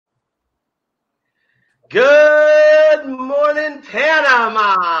Good morning,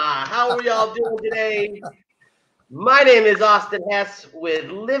 Panama. How are y'all doing today? My name is Austin Hess with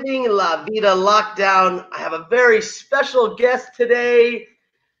Living La Vida Lockdown. I have a very special guest today.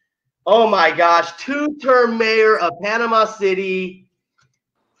 Oh my gosh, two-term mayor of Panama City,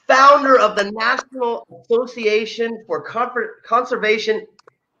 founder of the National Association for Conservation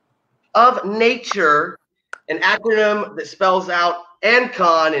of Nature, an acronym that spells out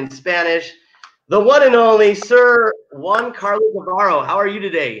ANCON in Spanish. The one and only Sir Juan Navarro. How are you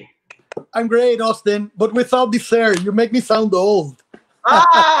today? I'm great, Austin, but without the sir, you make me sound old. Come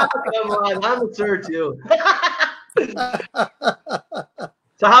on, I'm a sir too.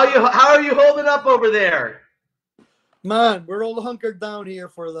 So how are you holding up over there? Man, we're all hunkered down here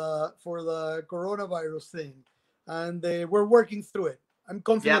for the coronavirus thing, and we're working through it. I'm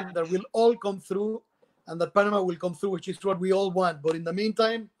confident that we'll all come through, and that Panama will come through, which is what we all want. But in the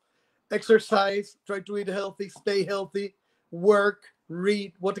meantime, exercise, try to eat healthy, stay healthy, work,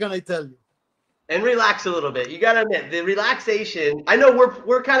 read. What can I tell you? And relax a little bit. You got to admit, the relaxation, I know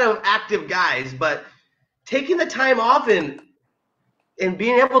we're kind of active guys, but taking the time off and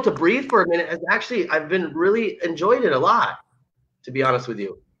being able to breathe for a minute is actually, I've been really enjoyed it a lot, to be honest with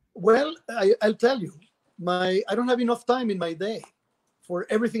you. Well, I'll tell you, I don't have enough time in my day for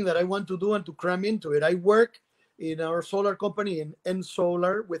everything that I want to do and to cram into it. I work in our solar company in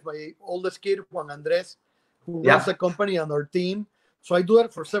Solar with my oldest kid, Juan, who runs the company and our team. So I do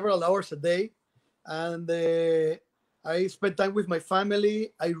that for several hours a day. And I spend time with my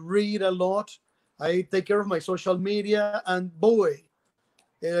family. I read a lot. I take care of my social media. And boy,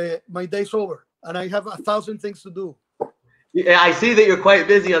 my day's over. And I have 1,000 things to do. Yeah, I see that you're quite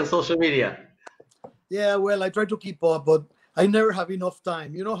busy on social media. Yeah, well, I try to keep up, but I never have enough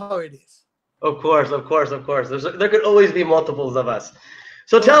time. You know how it is. Of course. There could always be multiples of us.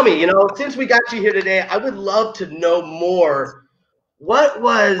 So tell me, since we got you here today, I would love to know more. What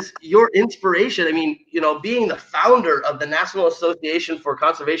was your inspiration? I mean, being the founder of the National Association for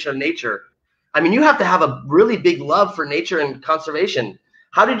Conservation of Nature, I mean, you have to have a really big love for nature and conservation.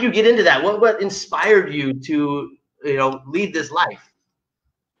 How did you get into that? What inspired you to, lead this life?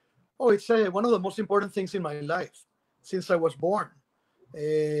 Oh, it's one of the most important things in my life since I was born.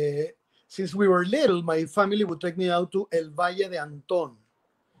 Since we were little, my family would take me out to El Valle de Anton,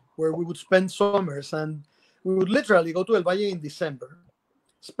 where we would spend summers, and we would literally go to El Valle in December,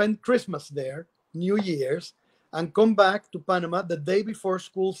 spend Christmas there, New Year's, and come back to Panama the day before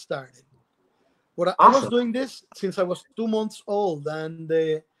school started. I was doing this since I was 2 months old, and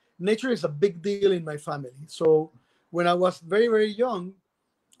nature is a big deal in my family. So when I was very, very young,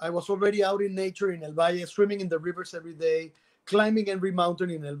 I was already out in nature in El Valle, swimming in the rivers every day, climbing every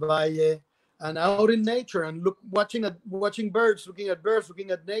mountain in El Valle, and out in nature and watching birds, looking at birds, looking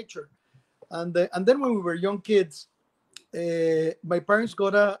at nature. And then when we were young kids, my parents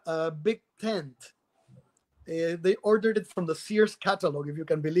got a big tent. They ordered it from the Sears catalog, if you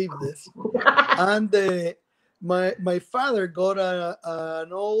can believe this. And my father got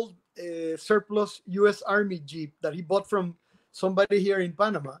an old surplus U.S. Army Jeep that he bought from somebody here in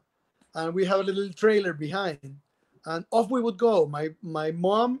Panama. And we have a little trailer behind. And off we would go. My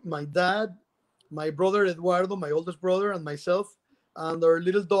mom, my dad, my brother Eduardo, my oldest brother, and myself, and our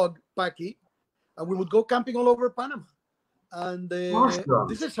little dog, Paki. And we would go camping all over Panama. And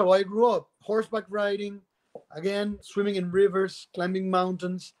this is how I grew up. Horseback riding, again, swimming in rivers, climbing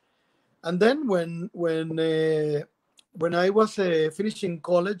mountains. And then when I was finishing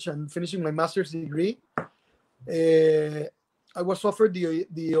college and finishing my master's degree, I was offered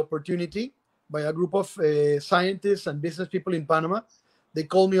the opportunity by a group of scientists and business people in Panama. They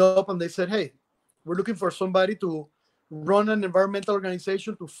called me up and they said, hey, we're looking for somebody to run an environmental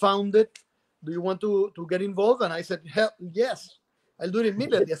organization, to found it. Do you want to get involved? And I said, hell, yes, I'll do it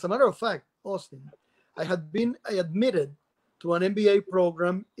immediately. As a matter of fact, Austin, I admitted to an MBA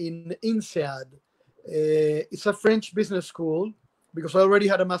program in INSEAD. It's a French business school because I already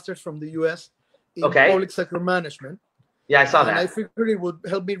had a master's from the US in public sector management. Yeah, I saw that. I figured it would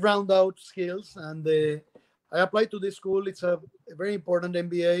help me round out skills. And I applied to this school. It's a very important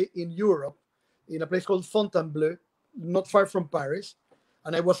MBA in Europe, in a place called Fontainebleau, not far from Paris.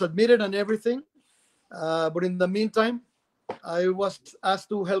 And I was admitted and everything. But in the meantime, I was asked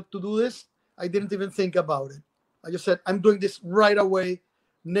to help to do this. I didn't even think about it. I just said, I'm doing this right away.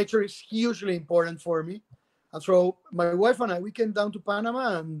 Nature is hugely important for me. And so my wife and I, we came down to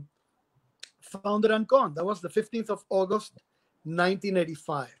Panama and founded ANCON. That was the 15th of August,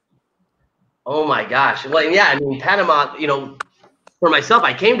 1985. Oh my gosh. Well, yeah, I mean, Panama, for myself,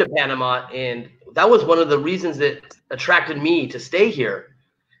 I came to Panama, and that was one of the reasons that attracted me to stay here.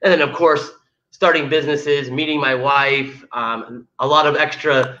 And then, of course, starting businesses, meeting my wife. A lot of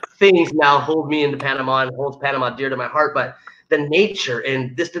extra things now hold me into Panama and holds Panama dear to my heart. But the nature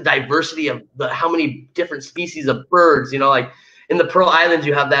and just the diversity of how many different species of birds, you know, like in the Pearl Islands,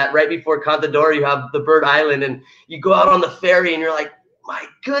 you have that right before Contador, you have the bird island, and you go out on the ferry and you're like, my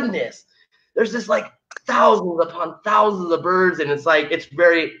goodness, there's just like thousands upon thousands of birds. And it's like, it's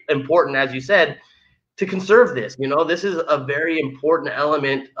very important, as you said, to conserve this. You know, this is a very important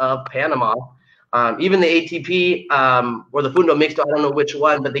element of Panama. Even the ATP or the Fundo Mixto, I don't know which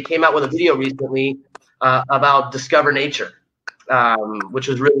one, but they came out with a video recently about Discover Nature, which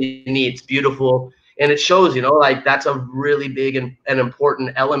was really neat. It's beautiful. And it shows, you know, like that's a really big and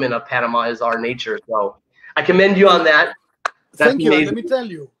important element of Panama is our nature. So I commend you on that. Thank you. And let me tell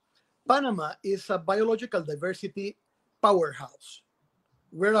you, Panama is a biological diversity powerhouse.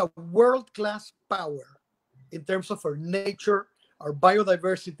 We're a world-class power in terms of our nature, our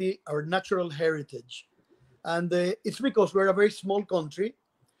biodiversity, our natural heritage. And it's because we're a very small country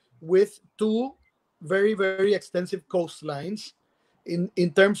with two very, very extensive coastlines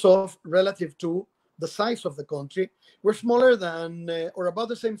in terms of relative to the size of the country. We're smaller than or about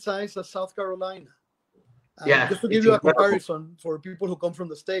the same size as South Carolina. Yeah, just to give you a comparison for people who come from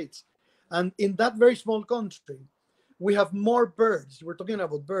the States. And in that very small country, we have more birds. We're talking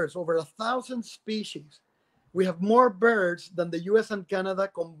about birds, over 1,000 species. We have more birds than the US and Canada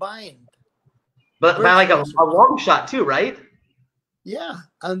combined. But by like a long shot too, right? Yeah,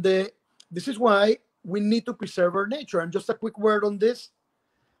 and this is why we need to preserve our nature. And just a quick word on this.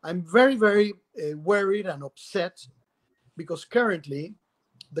 I'm very, very worried and upset because currently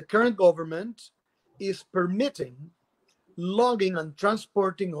the current government is permitting logging and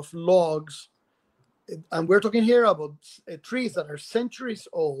transporting of logs. And we're talking here about trees that are centuries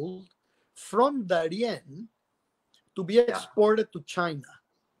old from Darien to be exported to China.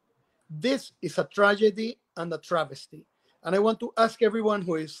 This is a tragedy and a travesty. And I want to ask everyone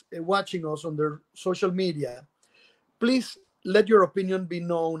who is watching us on their social media, please let your opinion be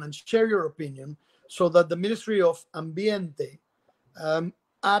known and share your opinion so that the Ministry of Ambiente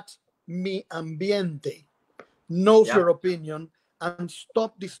at Mi Ambiente knows your opinion and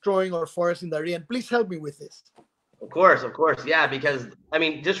stop destroying our forests in Darien. Please help me with this. Of course. Yeah, because, I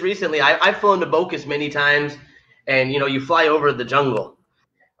mean, just recently, I've flown to Bocas many times, and, you know, you fly over the jungle.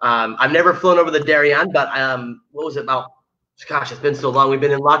 I've never flown over the Darien, but what was it about? Gosh, it's been so long. We've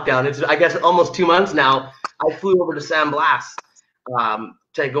been in lockdown. It's, I guess, almost 2 months now. I flew over to San Blas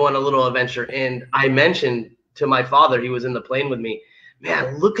to go on a little adventure, and I mentioned to my father, he was in the plane with me,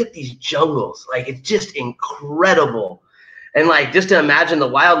 man, look at these jungles. Like, it's just incredible. And, like, just to imagine the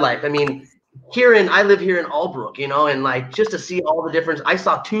wildlife. I mean, I live here in Albrook, you know, and, like, just to see all the difference. I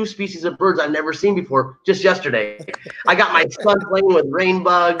saw 2 species of birds I've never seen before just yesterday. I got my son playing with rain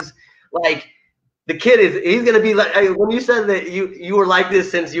bugs. Like, the kid he's going to be like, when you said that you were like this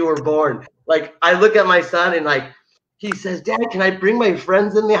since you were born, like, I look at my son and, like, he says, Dad, can I bring my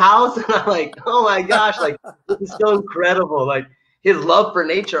friends in the house? And I'm like, oh my gosh, like, this is so incredible. Like, his love for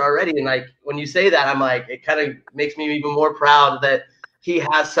nature already. And, like, when you say that, I'm like, it kind of makes me even more proud that he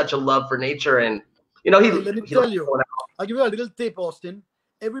has such a love for nature. And, you know, let me tell you, I'll give you a little tip, Austin.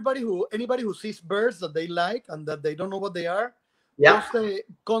 Anybody who sees birds that they like and that they don't know what they are, just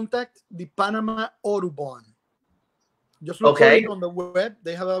contact the Panama Audubon. Just look for it on the web.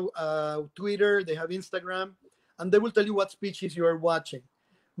 They have a Twitter, they have Instagram, and they will tell you what species you are watching.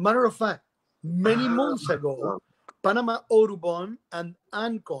 Matter of fact, many months ago, Panama Audubon and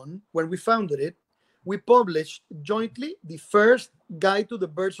ANCON, when we founded it, we published jointly the first Guide to the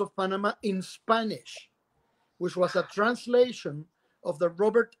Birds of Panama in Spanish, which was a translation of the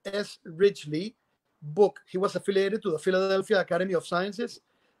Robert S. Ridgely book. He was affiliated to the Philadelphia Academy of Sciences,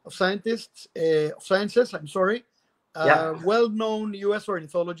 well-known U.S.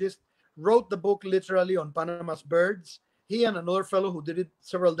 ornithologist, wrote the book literally on Panama's birds. He and another fellow who did it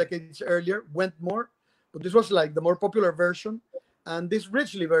several decades earlier, Wentmore, but this was like the more popular version. And this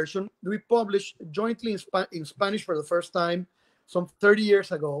Ridgely version, we published jointly in Spanish for the first time some 30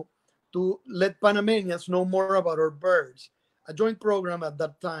 years ago to let Panamanians know more about our birds. A joint program at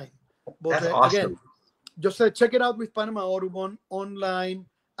that time. But that's awesome. Again, just check it out with Panama Audubon online.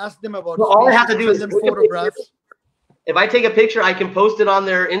 Ask them about all I have to do is send them photographs. If I take a picture, I can post it on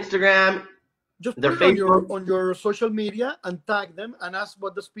their Instagram, just their put it Facebook. on your social media and tag them and ask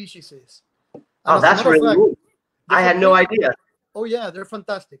what the species is. Oh, that's really cool. I had no idea. Oh yeah, they're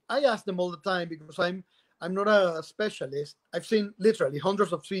fantastic. I ask them all the time because I'm not a specialist. I've seen literally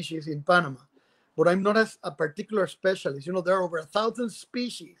hundreds of species in Panama, but I'm not a particular specialist. You know, there are over 1,000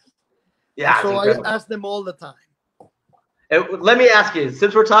 species. Yeah. So I ask them all the time. And let me ask you,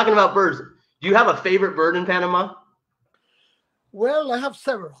 since we're talking about birds, Do you have a favorite bird in Panama? Well, I have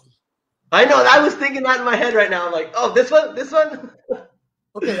several. I know. I was thinking that in my head right now. I'm like, oh, this one, this one.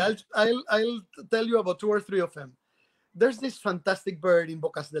 Okay, I'll tell you about 2 or 3 of them. There's this fantastic bird in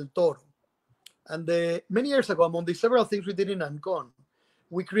Bocas del Toro. And many years ago, among the several things we did in Ancon,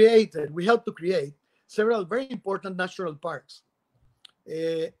 we helped to create several very important national parks.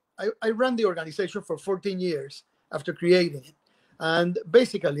 I ran the organization for 14 years after creating it. And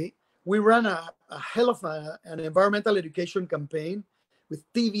basically, we ran a hell of an environmental education campaign with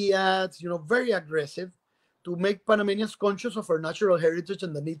TV ads, very aggressive, to make Panamanians conscious of our natural heritage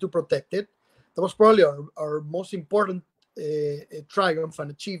and the need to protect it. That was probably our most important triumph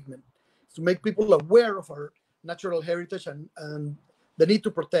and achievement, to make people aware of our natural heritage and the need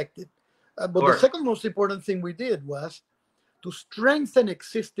to protect it. But the second most important thing we did was to strengthen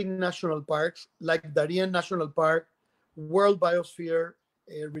existing national parks like Darien National Park, World Biosphere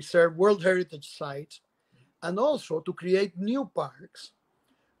Reserve, World Heritage Sites, and also to create new parks.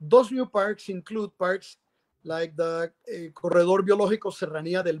 Those new parks include parks like the Corredor Biológico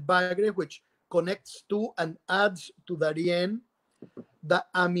Serranía del Bagre, which connects to and adds to Darien, the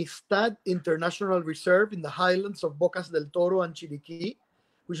Amistad International Reserve in the highlands of Bocas del Toro and Chiriquí,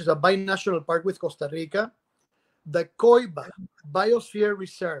 which is a binational park with Costa Rica, the Coiba Biosphere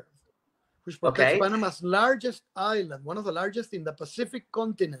Reserve, which protects Panama's largest island, one of the largest in the Pacific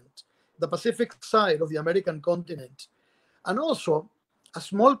continent, the Pacific side of the American continent, and also a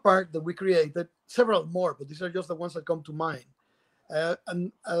small park that we created, several more, but these are just the ones that come to mind. As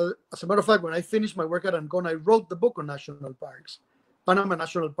a matter of fact, when I finished my work at Ancon, I wrote the book on national parks, Panama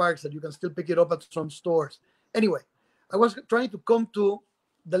National Parks, that you can still pick it up at some stores. Anyway, I was trying to come to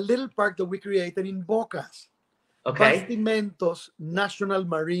the little park that we created in Bocas, Bastimentos National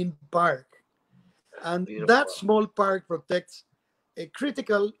Marine Park. And that small park protects a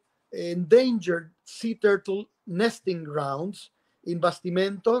critical endangered sea turtle nesting grounds in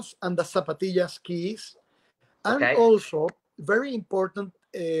Bastimentos and the Zapatillas Keys, and also very important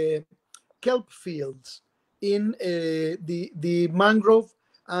kelp fields in the mangrove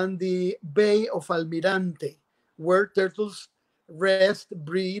and the Bay of Almirante, where turtles rest,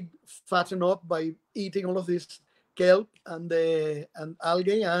 breed, fatten up by eating all of this kelp and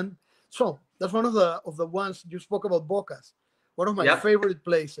algae. And so that's one of the ones you spoke about, Bocas, one of my favorite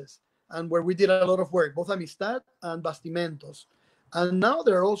places, and where we did a lot of work, both Amistad and Bastimentos. And now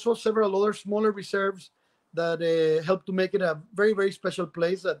there are also several other smaller reserves that help to make it a very, very special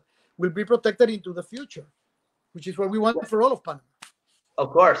place that will be protected into the future, which is what we want for all of Panama.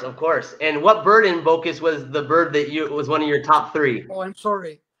 Of course, of course. And what bird in Bocas was the bird that was one of your top 3? Oh, I'm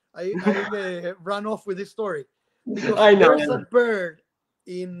sorry. I ran off with this story. Because there's a bird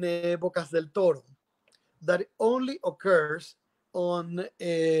in Bocas del Toro that only occurs on,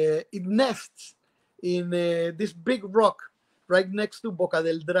 it nests in this big rock right next to Boca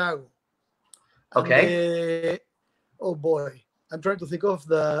del Drago. And, oh boy, I'm trying to think of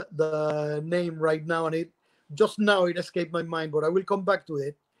the name right now, and it escaped my mind, but I will come back to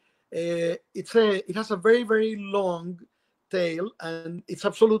it. It has a very, very long tail, and it's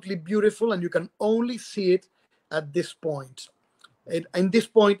absolutely beautiful, and you can only see it at this point. And this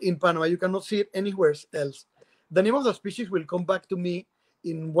point in Panama, you cannot see it anywhere else. The name of the species will come back to me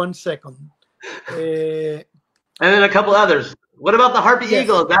in 1 second. And then a couple others. What about the harpy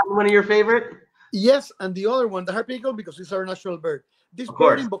eagle? Is that one of your favorite? Yes, and the other one, the harpy eagle, because it's our national bird. This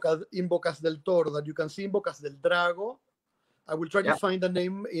bird in Bocas del Toro that you can see in Bocas del Drago. I will try to find the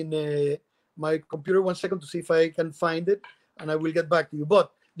name in my computer 1 second to see if I can find it, and I will get back to you.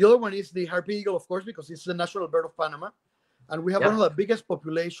 But the other one is the harpy eagle, of course, because it's the national bird of Panama. And we have one of the biggest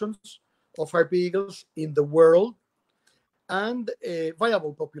populations of harpy eagles in the world, and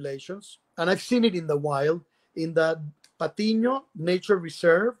viable populations. And I've seen it in the wild in the Patiño Nature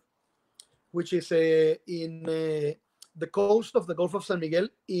Reserve, which is in the coast of the Gulf of San Miguel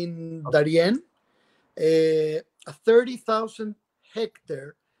in Darien, a 30,000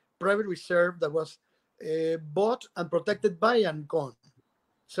 hectare private reserve that was bought and protected by Ancon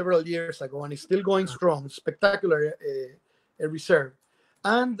several years ago, and it's still going strong. Spectacular reserve.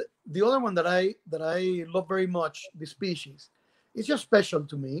 And the other one that I love very much, the species, it's just special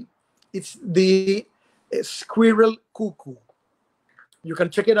to me. It's the squirrel cuckoo. You can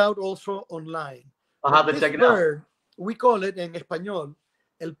check it out also online. I'll have to check it out. We call it in Español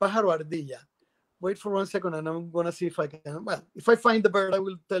el pájaro ardilla. Wait for 1 second, and I'm gonna see if I can. Well, if I find the bird, I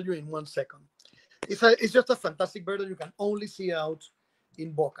will tell you in 1 second. It's just a fantastic bird that you can only see out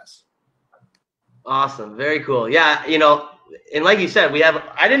in Bocas. Awesome, very cool. Yeah, and like you said,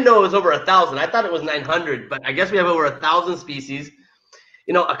 I didn't know it was over 1,000. I thought it was 900, but I guess we have over 1,000 species.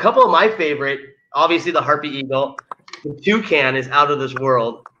 A couple of my favorite, obviously the harpy eagle, the toucan is out of this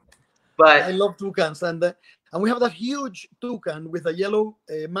world. But I love toucans, and we have that huge toucan with a yellow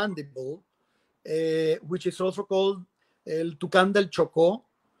mandible, which is also called el toucan del Chocó,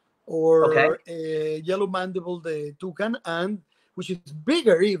 or yellow mandible the toucan, and which is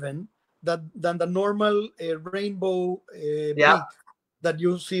bigger even than the normal rainbow beak that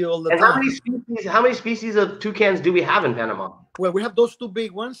you see all the time. How many species of toucans do we have in Panama? Well, we have those two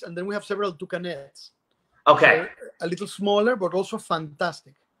big ones, and then we have several toucanettes. Okay. So a little smaller, but also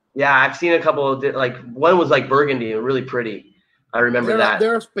fantastic. Yeah, I've seen a couple of, like, one was like burgundy and really pretty. I remember that.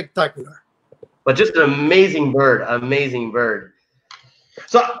 They're spectacular. But just an amazing bird,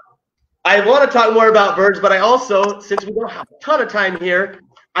 So I want to talk more about birds, but I also, since we don't have a ton of time here,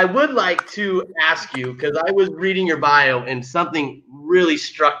 I would like to ask you, because I was reading your bio and something really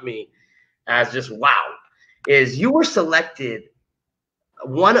struck me as just wow, is you were selected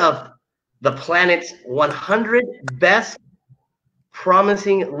one of the planet's 100 best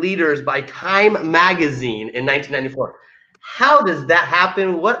promising leaders by Time magazine in 1994. How does that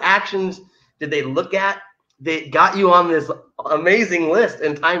happen? What actions did they look at that got you on this amazing list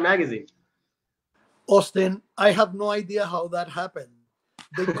in Time magazine? Austin, I have no idea how that happened.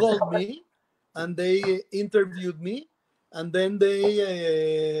 They called me and they interviewed me, and then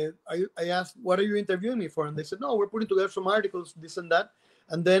I asked, what are you interviewing me for? And they said, no, we're putting together some articles, this and that.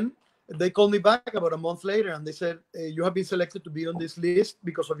 And then they called me back about a month later, and they said, you have been selected to be on this list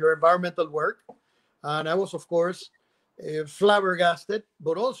because of your environmental work. And I was, of course, flabbergasted,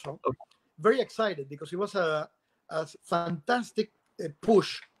 but also very excited, because it was a fantastic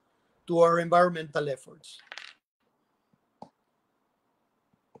push to our environmental efforts.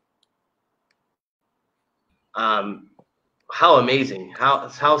 How amazing!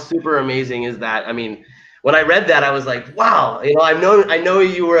 How super amazing is that? I mean, when I read that, I was like, wow. I know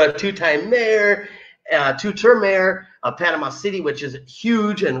you were a two-time mayor, two-term mayor of Panama City, which is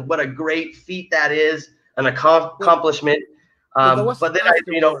huge, and what a great feat that is, an accomplishment. But then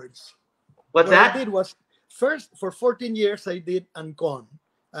afterwards, what's that? I did was, first, for 14 years, I did Ancon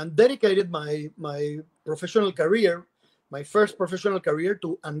and dedicated my professional career, my first professional career,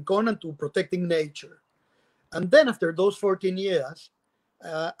 to Ancon and to protecting nature. And then after those 14 years,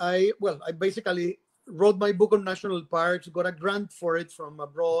 I basically wrote my book on national parks, got a grant for it from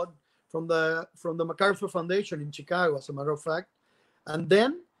abroad, from the MacArthur Foundation in Chicago, as a matter of fact. And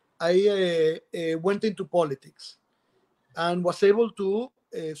then I went into politics and was able to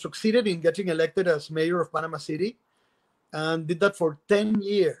succeeded in getting elected as mayor of Panama City, and did that for 10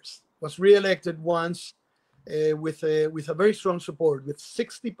 years. Was re-elected once with a very strong support, with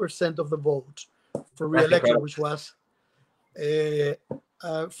 60% of the vote for re-election, which was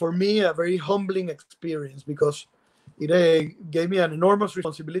for me a very humbling experience, because it gave me an enormous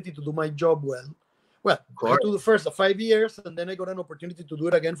responsibility to do my job well. Well, I had to do first 5 years, and then I got an opportunity to do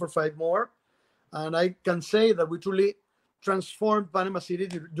it again for 5 more. And I can say that we truly transformed Panama City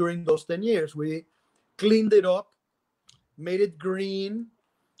during those 10 years. We cleaned it up, made it green,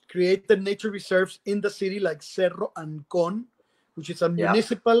 created nature reserves in the city like Cerro Ancon, which is a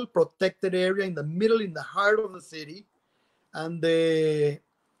municipal protected area in the middle, in the heart of the city. And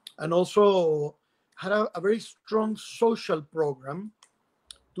also had a very strong social program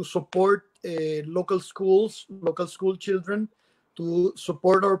to support local schools, local school children, to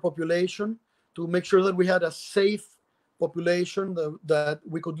support our population, to make sure that we had a safe population, that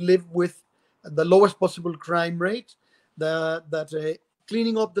we could live with the lowest possible crime rate, that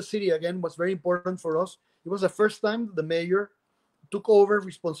cleaning up the city again was very important for us. It was the first time the mayor took over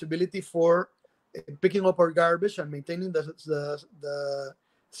responsibility for picking up our garbage and maintaining the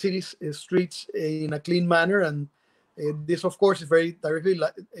city's streets in a clean manner. And this, of course, is very directly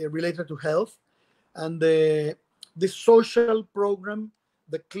related to health. And this social program,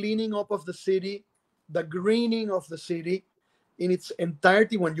 the cleaning up of the city, the greening of the city in its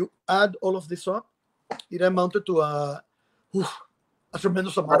entirety, when you add all of this up, it amounted to a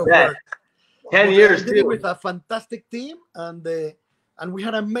tremendous amount of work. 10 years, did it with a fantastic team, and we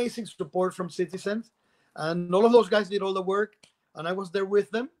had amazing support from citizens, and all of those guys did all the work, and I was there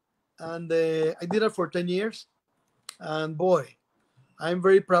with them, and I did it for 10 years. And boy, I'm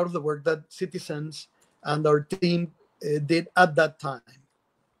very proud of the work that citizens and our team did at that time.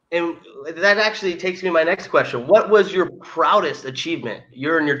 And that actually takes me to my next question. What was your proudest achievement?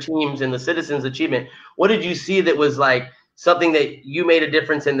 Your and your team's and the citizens' achievement. What did you see that was like something that you made a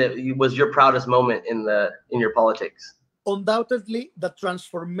difference in, that was your proudest moment in your politics? Undoubtedly, the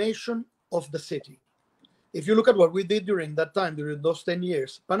transformation of the city. If you look at what we did during that time, during those 10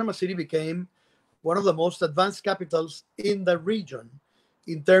 years, Panama City became one of the most advanced capitals in the region.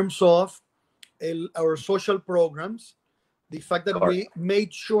 in terms of our social programs, the fact that we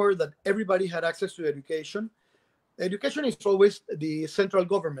made sure that everybody had access to education. Education is always the central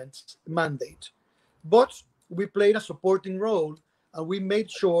government's mandate, but we played a supporting role, and we made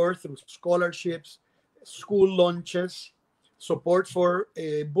sure through scholarships, school lunches, support for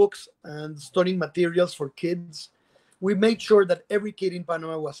books and studying materials for kids. We made sure that every kid in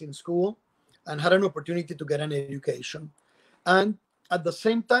Panama was in school and had an opportunity to get an education. And at the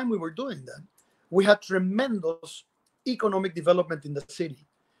same time we were doing that, we had tremendous economic development in the city.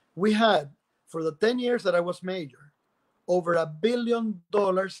 We had, for the 10 years that I was mayor, over $1 billion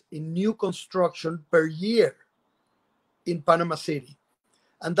in new construction per year in Panama City.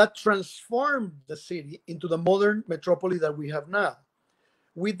 And that transformed the city into the modern metropolis that we have now.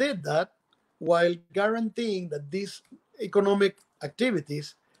 We did that while guaranteeing that these economic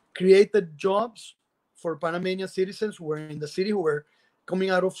activities created jobs for Panamanian citizens who were in the city, who were coming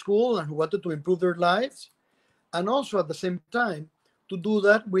out of school and who wanted to improve their lives. And also at the same time, to do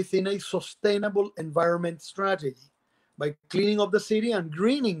that within a sustainable environment strategy by cleaning up the city and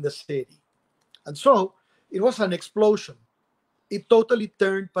greening the city. And so it was an explosion. It totally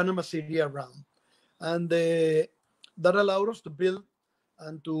turned Panama City around. And that allowed us to build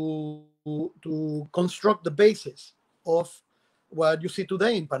and to construct the basis of what you see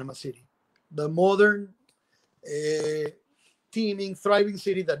today in Panama City, the modern, teeming, thriving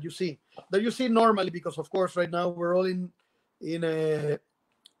city that you see normally, because of course right now we're all in a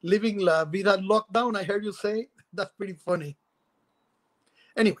living la vida lockdown. I heard you say. That's pretty funny.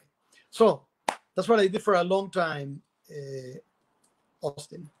 Anyway, so that's what I did for a long time,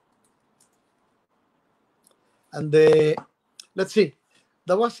 Austin. And let's see,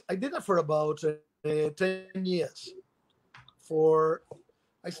 I did that for about 10 years. I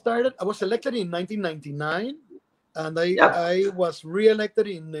was elected in 1999, and I was re-elected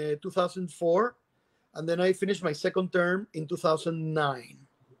in 2004, and then I finished my second term in 2009.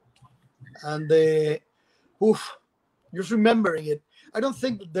 And just remembering it, I don't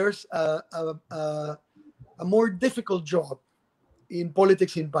think that there's a more difficult job in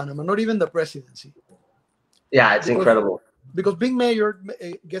politics in Panama, not even the presidency. Yeah, it's incredible. Because being mayor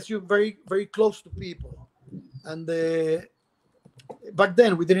gets you very, very close to people. And back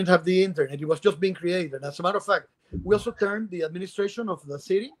then, we didn't have the internet. It was just being created. As a matter of fact, we also turned the administration of the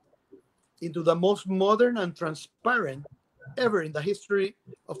city into the most modern and transparent ever in the history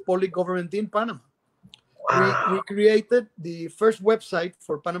of public government in Panama. Wow. We created the first website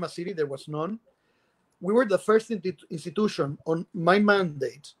for Panama City. There was none. We were the first institution on my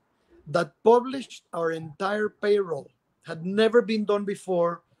mandate that published our entire payroll. Had never been done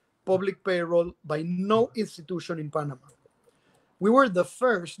before, public payroll by no institution in Panama. We were the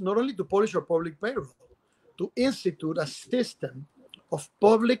first not only to publish our public payroll, to institute a system of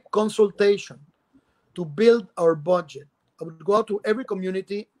public consultation to build our budget. I would go out to every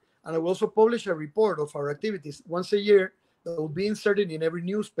community, and I will also publish a report of our activities once a year that would be inserted in every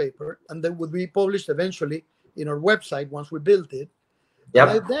newspaper, and that would be published eventually in our website once we built it. Yep.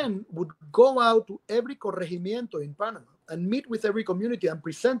 And I then would go out to every corregimiento in Panama and meet with every community and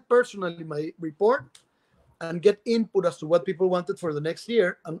present personally my report and get input as to what people wanted for the next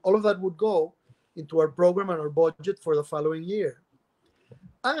year. And all of that would go into our program and our budget for the following year.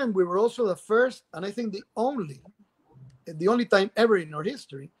 And we were also the first, and I think the only time ever in our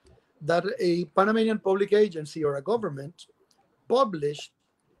history that a Panamanian public agency or a government published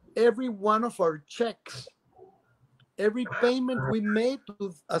every one of our checks. Every payment we made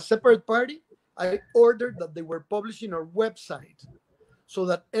to a separate party, I ordered that they were published in our website so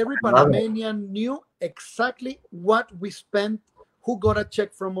that every Panamanian knew exactly what we spent, who got a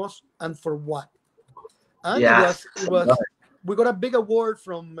check from us, and for what. And we got a big award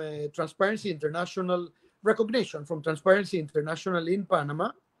from Transparency International, recognition from Transparency International in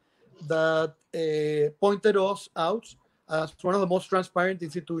Panama that pointed us out as one of the most transparent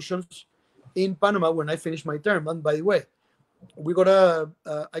institutions in Panama when I finished my term. And by the way,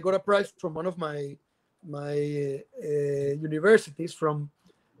 I got a prize from one of my universities, from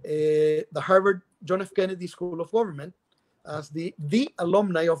the Harvard John F. Kennedy School of Government, as the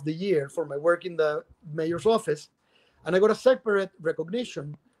alumni of the year for my work in the mayor's office. And I got a separate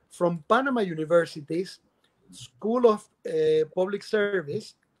recognition from Panama University's School of Public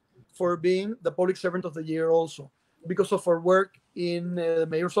Service for being the public servant of the year also, because of our work in the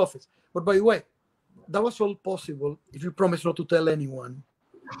mayor's office. But by the way, that was all possible if you promise not to tell anyone.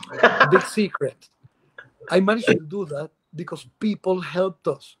 Big secret. I managed to do that because people helped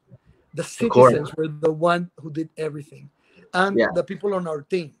us. The citizens were the one who did everything, and the people on our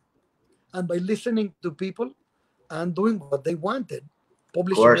team. And by listening to people and doing what they wanted,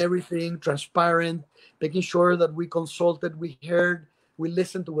 publishing everything, transparent, making sure that we consulted, we heard, we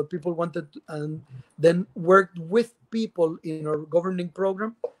listened to what people wanted, and then worked with people in our governing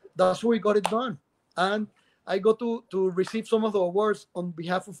program. That's how we got it done. And I got to receive some of the awards on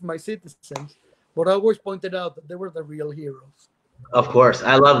behalf of my citizens, but I always pointed out that they were the real heroes. Of course.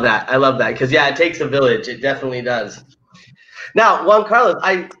 I love that. I love that. Because, yeah, it takes a village. It definitely does. Now, Juan Carlos,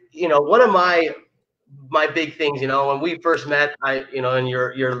 one of my big things, when we first met, and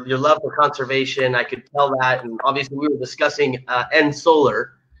your love for conservation, I could tell that. And obviously we were discussing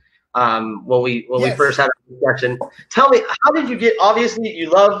solar when we first had a discussion. Tell me, how did you get, obviously you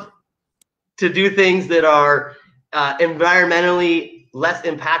love to do things that are environmentally less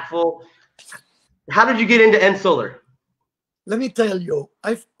impactful. How did you get into solar? Let me tell you,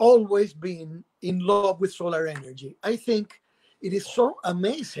 I've always been in love with solar energy. I think it is so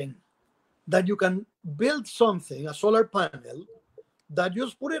amazing that you can build something, a solar panel, that you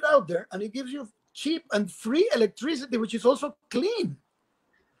just put it out there and it gives you cheap and free electricity, which is also clean.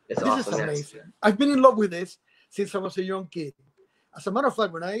 This is amazing. I've been in love with this since I was a young kid. As a matter of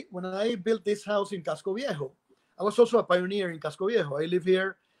fact, when I built this house in Casco Viejo, I was also a pioneer in Casco Viejo. I live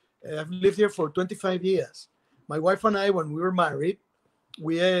here. I've lived here for 25 years. My wife and I, when we were married,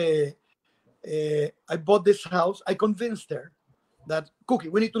 I bought this house. I convinced her that, Cookie,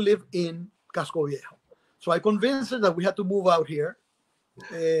 we need to live in Casco Viejo. So I convinced her that we had to move out here.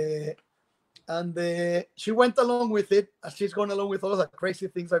 And she went along with it, as she's gone along with all of the crazy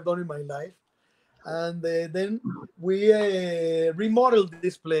things I've done in my life. And then we remodeled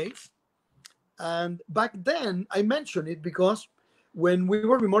this place. And back then, I mentioned it because when we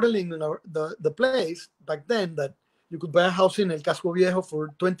were remodeling the place, back then, that you could buy a house in El Casco Viejo for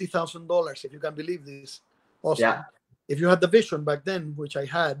 $20,000, if you can believe this, Austin. Yeah. If you had the vision back then, which I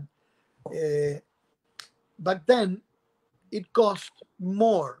had, back then, it cost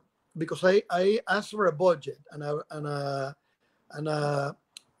more because I asked for a budget and I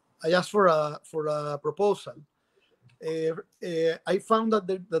asked for a proposal. I found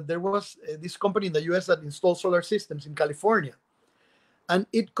that there was this company in the US that installed solar systems in California. And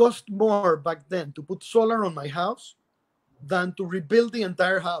it cost more back then to put solar on my house than to rebuild the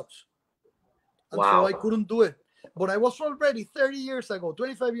entire house. And so I couldn't do it. But I was already 30 years ago,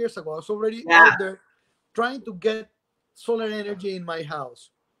 25 years ago, I was already out there trying to get solar energy in my house.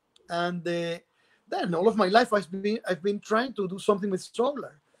 And then all of my life, I've been trying to do something with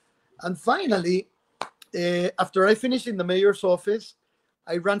solar. And finally, after I finished in the mayor's office,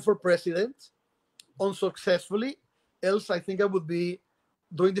 I ran for president unsuccessfully. Else, I think I would be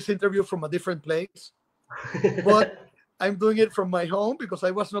doing this interview from a different place. But I'm doing it from my home because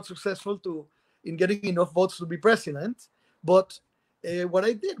I was not successful in getting enough votes to be president. But what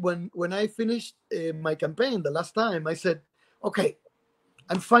I did when I finished my campaign the last time, I said, okay,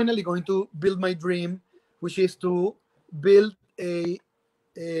 I'm finally going to build my dream, which is to build a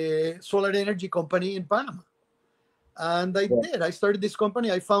solar energy company in Panama. And I did. I started this company.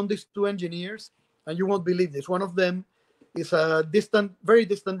 I found these two engineers, and you won't believe this. One of them is a very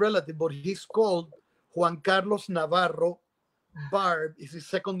distant relative, but he's called Juan Carlos Navarro. Barb is his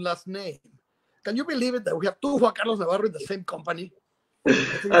second last name. Can you believe it that we have two Juan Carlos Navarro in the same company?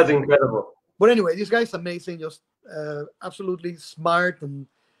 That's incredible. But anyway, this guy's amazing, just absolutely smart and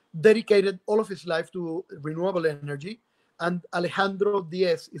dedicated all of his life to renewable energy. And Alejandro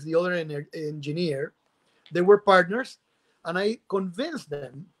Diez is the other engineer. They were partners, and I convinced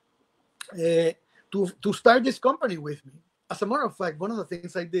them to start this company with me. As a matter of fact, one of the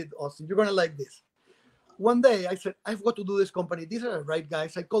things I did, Austin, you're going to like this. One day I said, I've got to do this company. These are the right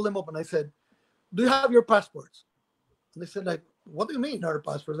guys. I called them up and I said, do you have your passports? And they said, like, what do you mean our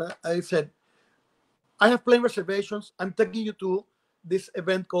passports? I said, I have plane reservations. I'm taking you to this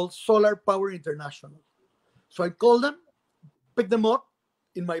event called Solar Power International. So I called them, picked them up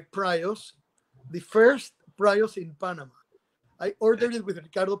in my Prius, the first Prius in Panama. I ordered it with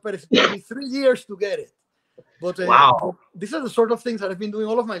Ricardo Perez. It took me 3 years to get it. But these are the sort of things that I've been doing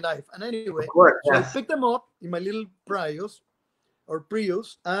all of my life. And anyway, I picked them up in my little Prius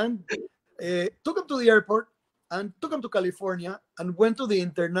and took them to the airport and took them to California and went to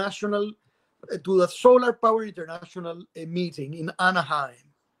the Solar Power International meeting in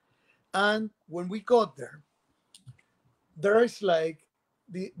Anaheim. And when we got there, there is like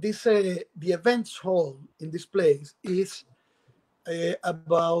the events hall in this place is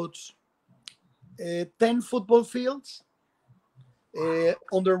about 10 football fields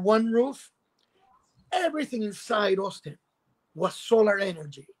under one roof. Everything inside Austin was solar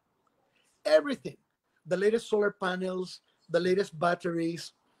energy. Everything. The latest solar panels, the latest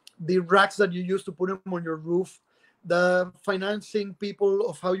batteries, the racks that you use to put them on your roof, the financing people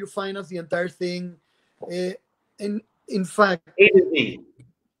of how you finance the entire thing. And in fact,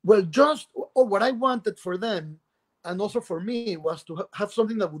 well, just what I wanted for them and also for me was to have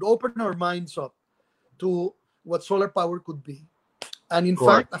something that would open our minds up to what solar power could be. And in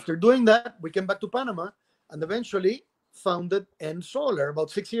fact, after doing that, we came back to Panama and eventually founded N Solar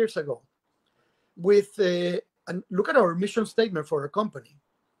about 6 years ago. And look at our mission statement for our company: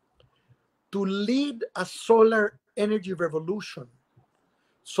 to lead a solar energy revolution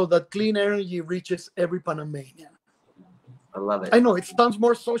so that clean energy reaches every Panamanian. I love it. I know it sounds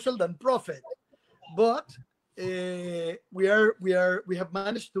more social than profit, but we have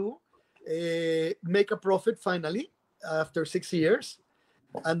managed to make a profit finally after 6 years,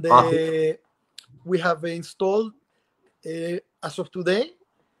 and we have installed as of today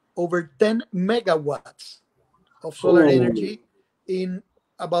over 10 megawatts of solar energy in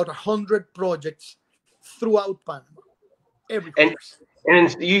about 100 projects throughout Panama. Everywhere.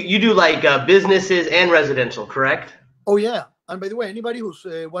 And you do like businesses and residential, correct? Oh yeah. And by the way, anybody who's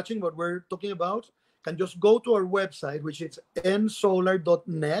watching what we're talking about can just go to our website, which is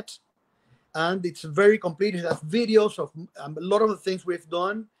nsolar.net, and it's very complete. It has videos of a lot of the things we've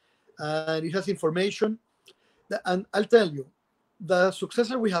done, and it has information. And I'll tell you, the success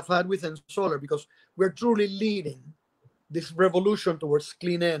that we have had with Solar, because we're truly leading this revolution towards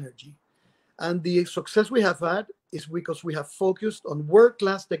clean energy. And the success we have had is because we have focused on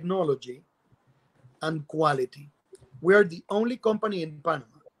world-class technology and quality. We are the only company in Panama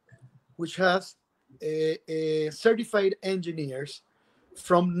which has certified engineers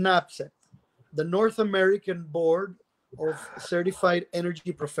from NAPCET, the North American Board of Certified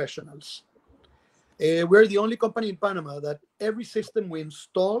Energy Professionals. We're the only company in Panama that every system we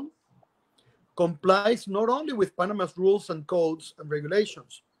install complies not only with Panama's rules and codes and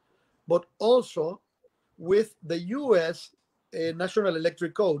regulations, but also with the U.S. National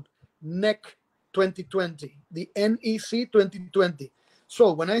Electric Code, NEC 2020, the NEC 2020.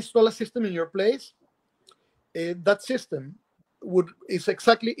 So when I install a system in your place, that system is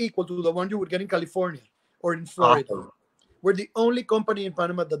exactly equal to the one you would get in California or in Florida. Awesome. We're the only company in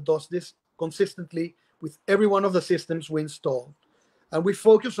Panama that does this consistently with every one of the systems we install. And we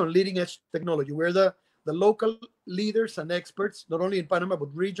focus on leading edge technology. We're the local leaders and experts, not only in Panama,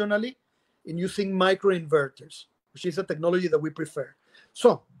 but regionally, in using microinverters, which is a technology that we prefer.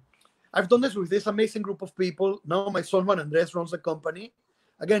 So I've done this with this amazing group of people. Now my son Juan Andres runs the company.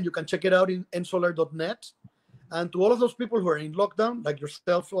 Again, you can check it out in nsolar.net. And to all of those people who are in lockdown, like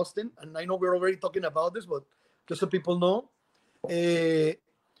yourself, Austin, and I know we're already talking about this, but just so people know,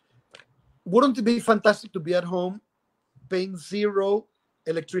 wouldn't it be fantastic to be at home paying zero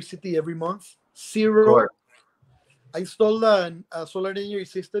electricity every month? Zero. Sure. I installed a solar energy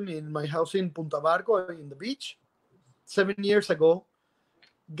system in my house in Punta Barco in the beach 7 years ago.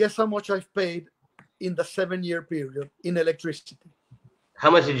 Guess how much I've paid in the 7-year period in electricity?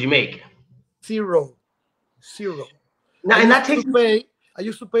 How much did you make? Zero. Now, I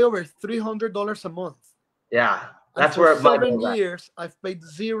used to pay over $300 a month. Yeah, that's where 7 years I've paid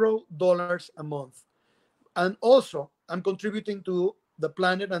 $0 a month. And also, I'm contributing to the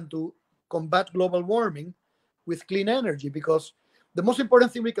planet and to combat global warming with clean energy, because the most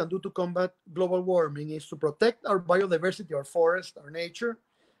important thing we can do to combat global warming is to protect our biodiversity, our forest, our nature,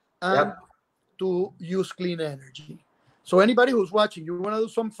 and to use clean energy. So anybody who's watching, you want to do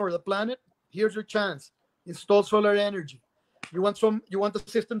something for the planet, here's your chance. Install solar energy. You want a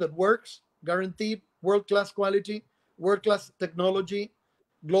system that works, guaranteed, world-class quality, world-class technology,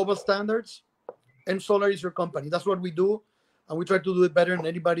 global standards, and solar is your company. That's what we do, and we try to do it better than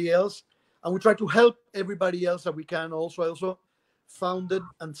anybody else. And we try to help everybody else that we can also. I also founded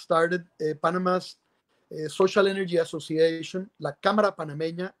and started Panama's Social Energy Association, La Cámara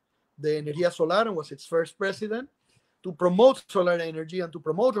Panameña de Energía Solar, and was its first president, to promote solar energy and to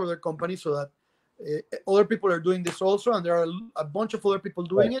promote other companies so that other people are doing this also, and there are a bunch of other people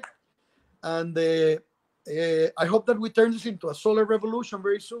doing it. And I hope that we turn this into a solar revolution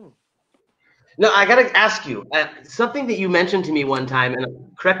very soon. No, I got to ask you, something that you mentioned to me one time, and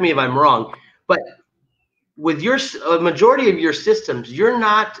correct me if I'm wrong, but with a majority of your systems, you're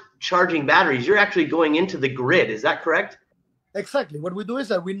not charging batteries. You're actually going into the grid. Is that correct? Exactly. What we do is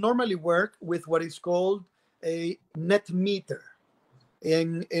that we normally work with what is called a net meter.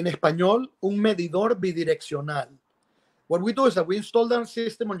 En español, un medidor bidireccional. What we do is that we install that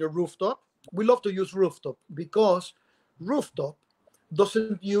system on your rooftop. We love to use rooftop because rooftop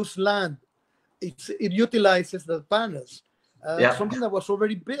doesn't use land. It utilizes the panels, something that was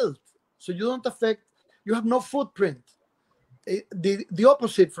already built. So you have no footprint. The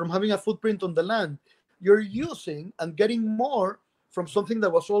opposite from having a footprint on the land. you're using and getting more from something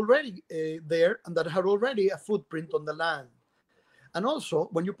that was already there and that had already a footprint on the land. And also,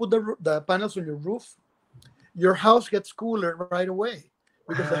 when you put the panels on your roof, your house gets cooler right away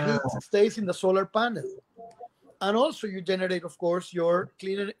because the heat stays in the solar panel. And also, you generate, of course, your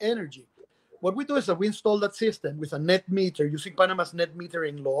clean energy. What we do is that we install that system with a net meter using Panama's net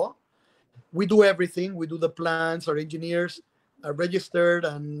metering law. We do everything. We do the plans. Our engineers are registered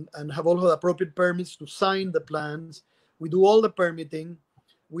and have all the appropriate permits to sign the plans. We do all the permitting.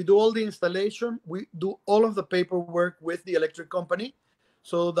 We do all the installation. We do all of the paperwork with the electric company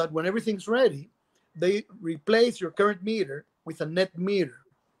so that when everything's ready, they replace your current meter with a net meter,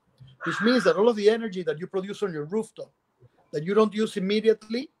 which means that all of the energy that you produce on your rooftop that you don't use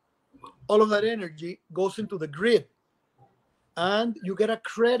immediately, all of that energy goes into the grid and you get a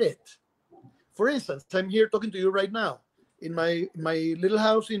credit. For instance, I'm here talking to you right now. In my little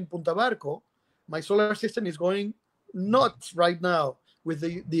house in Punta Barco, my solar system is going nuts right now with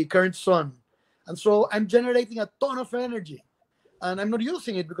the current sun. And so I'm generating a ton of energy. And I'm not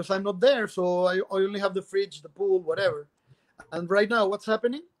using it because I'm not there. So I only have the fridge, the pool, whatever. And right now, what's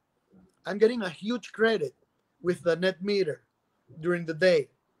happening? I'm getting a huge credit with the net meter during the day.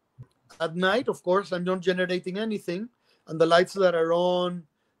 At night, of course, I'm not generating anything. And the lights that are on,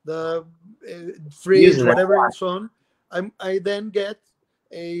 the fridge, whatever is on, I then get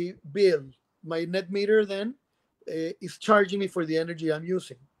a bill. My net meter then is charging me for the energy I'm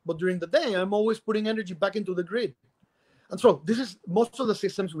using. But during the day, I'm always putting energy back into the grid. And so this is most of the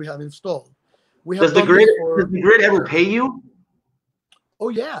systems we have installed. Does the grid ever pay you? Oh,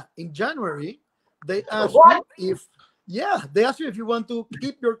 yeah. In January, they ask you if you want to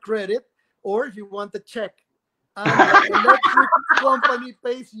keep your credit or if you want a check. And the electric company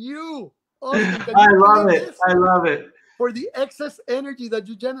pays you. I love it. For the excess energy that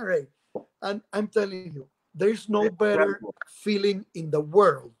you generate. And I'm telling you, there's no better feeling in the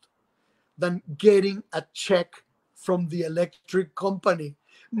world than getting a check from the electric company.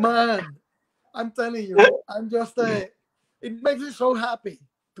 Man, I'm telling you, I'm just, it makes me so happy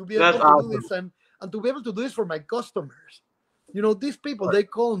to be able to do this and to be able to do this for my customers. You know, these people, they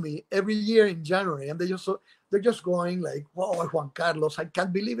call me every year in January and they're just going like, "Wow, Juan Carlos, I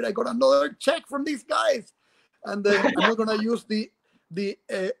can't believe it. I got another check from these guys." And I'm not going to use the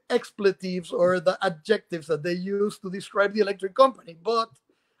expletives or the adjectives that they use to describe the electric company. But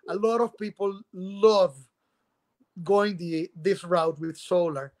a lot of people love going this route with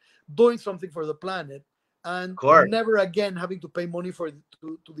solar, doing something for the planet, and never again having to pay money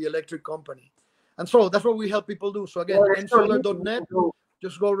to the electric company. And so that's what we help people do. So again, nsolar.net,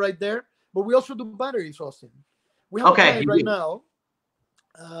 just go right there. But we also do batteries, Austin. We have a client right now.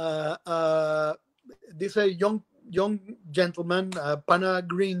 This is a young gentleman, Pana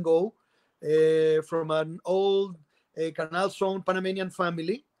Gringo, from an old Canal Zone Panamanian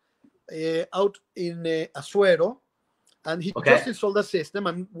family out in Azuero. And he just installed a system.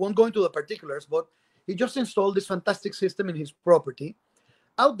 I won't go into the particulars, but he just installed this fantastic system in his property.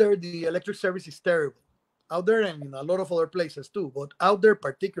 Out there, the electric service is terrible. Out there and in a lot of other places too, but out there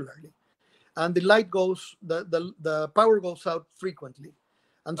particularly. And the light goes, the power goes out frequently.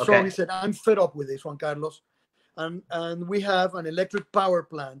 And so he said, "I'm fed up with this, Juan Carlos. And we have an electric power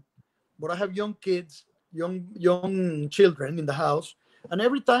plant, but I have young kids, young children in the house. And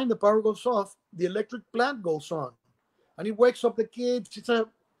every time the power goes off, the electric plant goes on. And it wakes up the kids.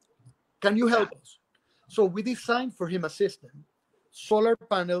 Can you help us?" So we designed for him a system: solar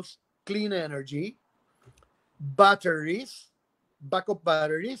panels, clean energy, batteries, backup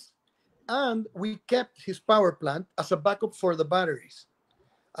batteries, and we kept his power plant as a backup for the batteries.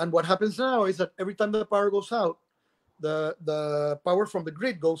 And what happens now is that every time the power goes out, the power from the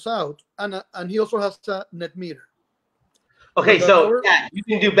grid goes out, and he also has a net meter. Okay, so you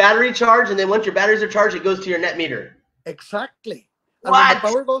can do battery charge, and then once your batteries are charged, it goes to your net meter. Exactly. And when the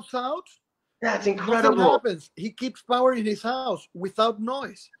power goes out, that's incredible. Nothing happens. He keeps power in his house without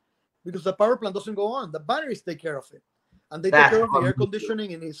noise because the power plant doesn't go on. The batteries take care of it, and they take care of the air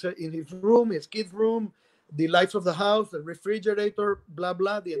conditioning in his room, his kid's room, the lights of the house, the refrigerator, blah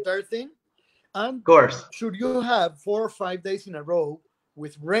blah, the entire thing. And of course, should you have 4 or 5 days in a row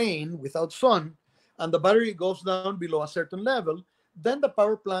with rain, without sun, and the battery goes down below a certain level, then the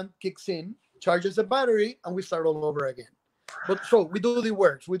power plant kicks in, charges the battery, and we start all over again. But so we do the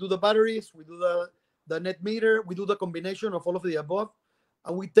works. We do the batteries, we do the net meter, we do the combination of all of the above,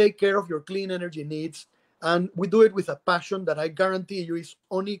 and we take care of your clean energy needs. And we do it with a passion that I guarantee you is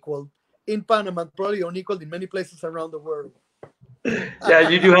unequaled in Panama, probably unequaled in many places around the world. Yeah,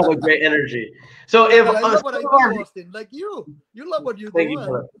 you do have a great energy. So if I love what I do, Austin, like you love what you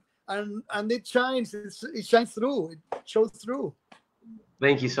do. and it shines. It shines through. It shows through.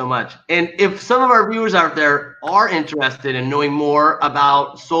 Thank you so much. And if some of our viewers out there are interested in knowing more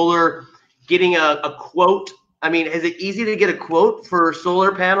about solar, getting a quote, I mean, is it easy to get a quote for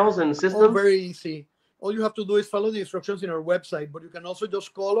solar panels and systems? Oh, very easy. All you have to do is follow the instructions in our website, but you can also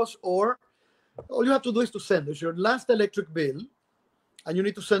just call us, or all you have to do is to send us your last electric bill, and you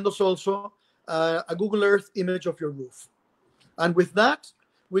need to send us also a Google Earth image of your roof. And with that,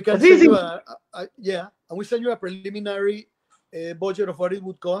 we can send you and we send you a preliminary budget of what it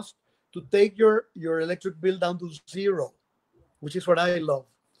would cost to take your electric bill down to zero, which is what I love.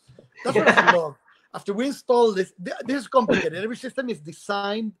 That's what I love. After we install this is complicated. Every system is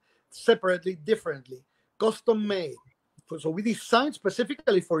designed separately, differently, custom made. So we design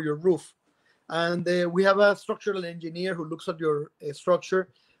specifically for your roof. And we have a structural engineer who looks at your structure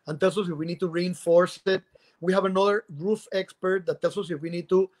and tells us if we need to reinforce it. We have another roof expert that tells us if we need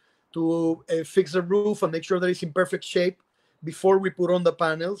to fix the roof and make sure that it's in perfect shape before we put on the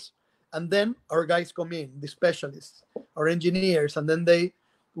panels. And then our guys come in, the specialists, our engineers, and then they,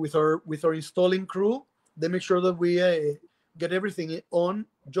 with our installing crew, they make sure that we get everything on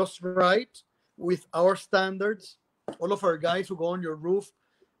just right with our standards. All of our guys who go on your roof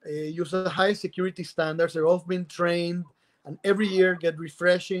use the highest security standards. They're all been trained, and every year get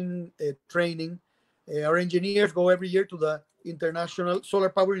refreshing training. Our engineers go every year to the International Solar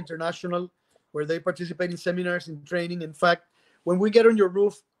Power International, where they participate in seminars and training. In fact, when we get on your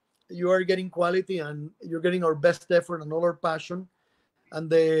roof, you are getting quality and you're getting our best effort and all our passion. And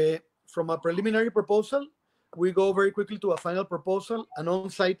from a preliminary proposal, we go very quickly to a final proposal, an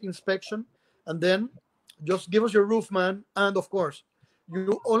on-site inspection, and then just give us your roof, man. And of course,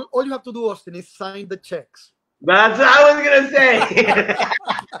 all you have to do, Austin, is sign the checks. That's what I was gonna say.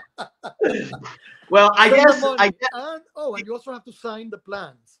 Well, I guess. And you also have to sign the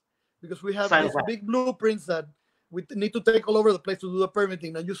plans, because we have these big blueprints that we need to take all over the place to do the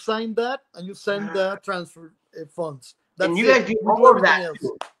permitting. And you sign that, and you send the transfer funds. That's and you guys do all of that.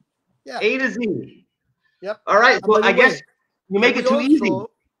 Yeah. A to Z. Yep. All right. Well, I guess you make it too easy.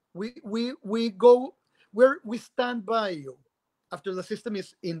 We stand by you after the system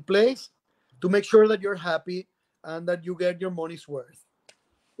is in place to make sure that you're happy and that you get your money's worth.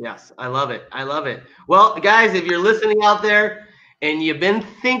 Yes, I love it. I love it. Well, guys, if you're listening out there and you've been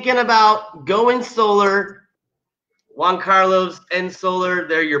thinking about going solar, Juan Carlos and Solar,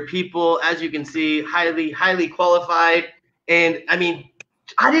 they're your people. As you can see, highly, highly qualified. And I mean,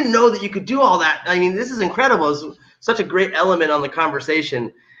 I didn't know that you could do all that. I mean, this is incredible. It's such a great element on the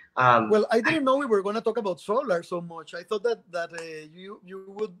conversation. Well, I didn't know we were going to talk about solar so much. I thought that you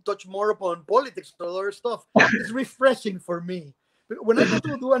would touch more upon politics or other stuff. It's refreshing for me. When I go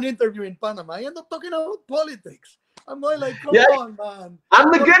to do an interview in Panama, I end up talking about politics. I'm like, come on, man.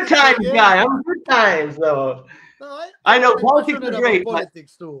 I'm the good times guy. I'm good times, though. No, I know politics is great.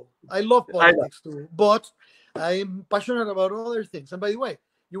 Politics too. I love politics too, but I'm passionate about other things. And by the way,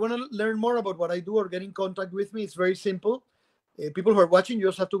 you want to learn more about what I do or get in contact with me? It's very simple. People who are watching, you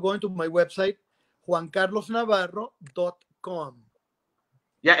just have to go into my website, juancarlosnavarro.com.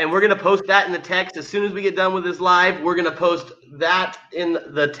 Yeah, and we're going to post that in the text. As soon as we get done with this live, we're going to post that in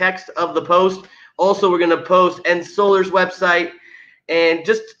the text of the post. Also, we're going to post Solar's website. And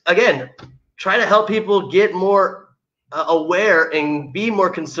just, again, try to help people get more aware and be more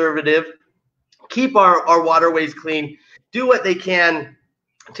conservative, keep our waterways clean, do what they can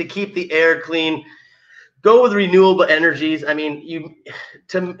to keep the air clean. Go with renewable energies. I mean,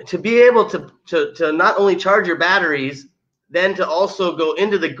 to be able to not only charge your batteries, then to also go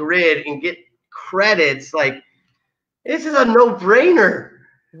into the grid and get credits, like, this is a no-brainer.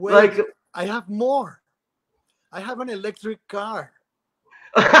 Wait, like, I have more. I have an electric car.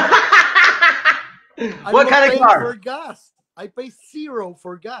 What kind of car? For gas. I pay $0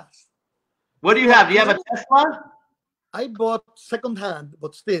 for gas. What do you have? Do you have a Tesla? I bought secondhand,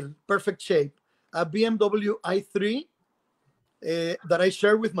 but still perfect shape, a BMW i3 that I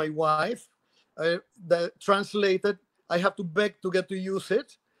share with my wife. That translated, I have to beg to get to use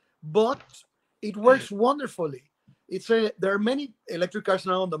it, but it works wonderfully. There are many electric cars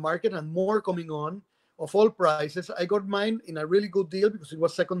now on the market and more coming on of all prices. I got mine in a really good deal because it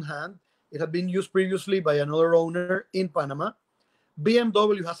was secondhand. It had been used previously by another owner in Panama.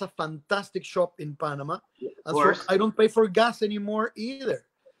 BMW has a fantastic shop in Panama, and so I don't pay for gas anymore either.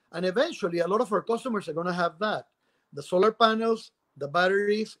 And eventually, a lot of our customers are going to have that. The solar panels, the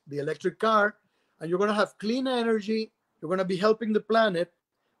batteries, the electric car, and you're going to have clean energy. You're going to be helping the planet,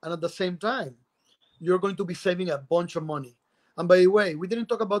 and at the same time, you're going to be saving a bunch of money. And by the way, we didn't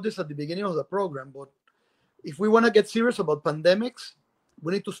talk about this at the beginning of the program, but if we want to get serious about pandemics,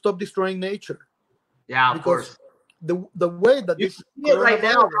 We need to stop destroying nature. Yeah, of course. The way that you this see it right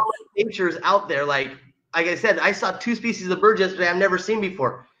now, how much nature is out there. Like I said, I saw 2 species of birds yesterday I've never seen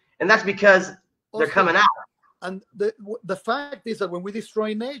before, and that's because they're coming out. And the fact is that when we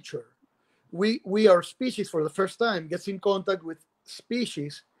destroy nature, we our species for the first time gets in contact with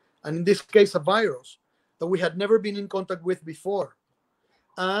species, and in this case a virus that we had never been in contact with before,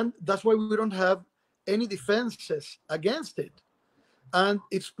 and that's why we don't have any defenses against it. And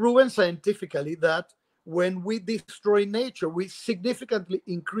it's proven scientifically that when we destroy nature, we significantly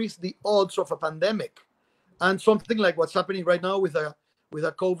increase the odds of a pandemic, and something like what's happening right now with a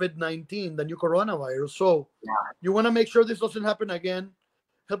COVID-19, the new coronavirus. So you want to make sure this doesn't happen again.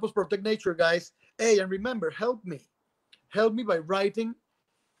 Help us protect nature, guys. Hey, and remember, help me by writing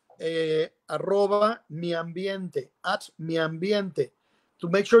 @miambiente, @miambiente, to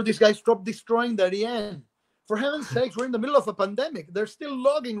make sure these guys stop destroying the Darien. For heaven's sakes, we're in the middle of a pandemic. They're still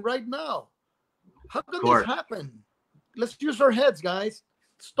logging right now. How can this happen? Let's use our heads, guys.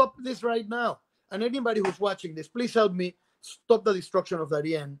 Stop this right now. And anybody who's watching this, please help me stop the destruction of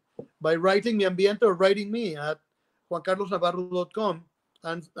Darien by writing Mi Ambiente or writing me at juancarlosnavarro.com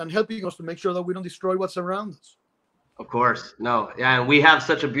and helping us to make sure that we don't destroy what's around us. Of course. No. Yeah, and we have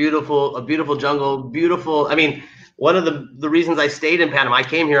such a beautiful jungle, beautiful. I mean, one of the reasons I stayed in Panama, I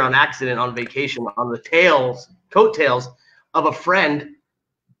came here on accident on vacation on the coattails of a friend,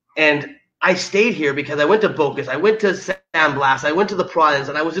 and I stayed here because I went to Bocas, I went to San Blas, I went to the Province,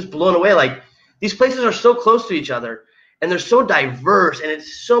 and I was just blown away. Like, these places are so close to each other, and they're so diverse, and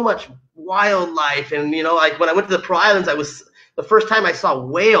it's so much wildlife. And, you know, like when I went to the Province, the first time I saw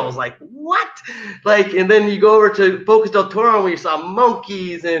whales, like, what? Like, and then you go over to Bocas del Toro where you saw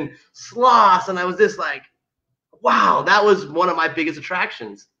monkeys and sloths, and I was just like, wow, that was one of my biggest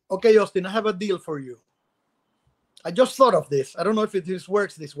attractions. Okay, Austin, I have a deal for you. I just thought of this. I don't know if this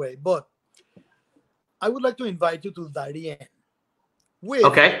works this way, but I would like to invite you to Darien.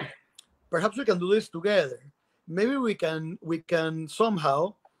 Okay. Perhaps we can do this together. Maybe we can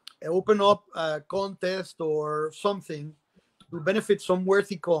somehow open up a contest or something to benefit some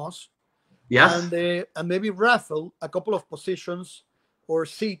worthy cause. Yes. And maybe raffle a couple of positions or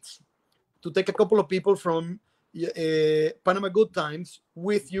seats to take a couple of people from Panama Good Times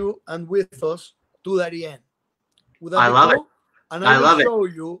with you and with us to Darien. I love it. And I will show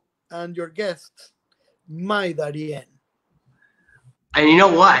you and your guests my Darien. And you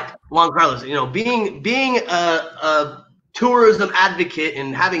know what, Juan Carlos, you know, being a tourism advocate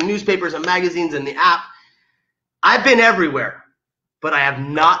and having newspapers and magazines and the app, I've been everywhere, but I have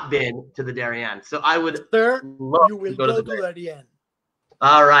not been to the Darien. So I would love you will to go to the Darien.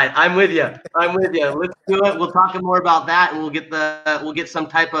 All right, I'm with you. Let's do it. We'll talk more about that, and we'll get some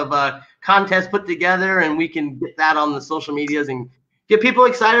type of contest put together, and we can get that on the social medias and get people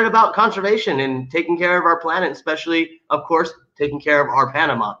excited about conservation and taking care of our planet, especially, of course, taking care of our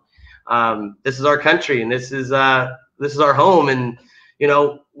Panama. This is our country, and this is our home. And you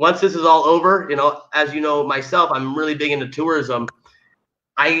know, once this is all over, you know, as you know myself, I'm really big into tourism.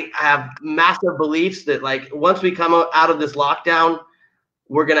 I have massive beliefs that, like, once we come out of this lockdown,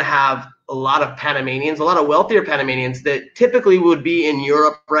 we're going to have a lot of Panamanians, a lot of wealthier Panamanians that typically would be in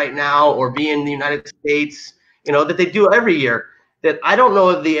Europe right now or be in the United States, you know, that they do every year, that I don't know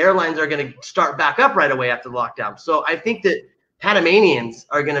if the airlines are going to start back up right away after the lockdown. So I think that Panamanians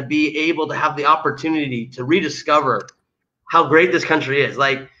are going to be able to have the opportunity to rediscover how great this country is.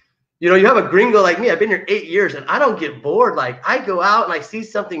 Like, you know, you have a gringo like me. I've been here 8 years, and I don't get bored. Like, I go out and I see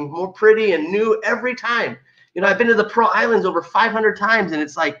something more pretty and new every time. You know, I've been to the Pearl Islands over 500 times, and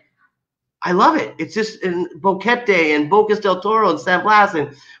it's like, I love it. It's just in Boquete and Bocas del Toro and San Blas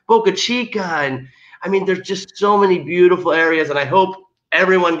and Boca Chica. And I mean, there's just so many beautiful areas, and I hope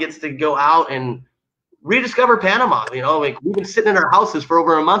everyone gets to go out and rediscover Panama. You know, like, we've been sitting in our houses for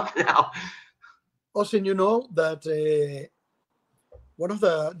over a month now. Austin, you know that one of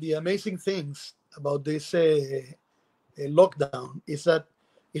the amazing things about this lockdown is that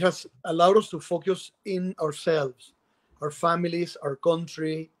it has allowed us to focus in ourselves, our families, our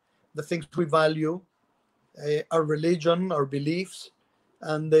country, the things we value, our religion, our beliefs.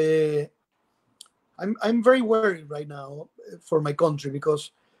 And I'm very worried right now for my country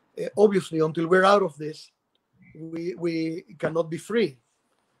because obviously until we're out of this, we cannot be free.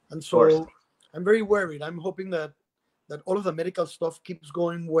 And so I'm very worried. I'm hoping that all of the medical stuff keeps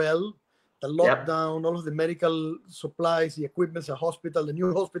going well. The lockdown, all of the medical supplies, the equipment, the hospital, the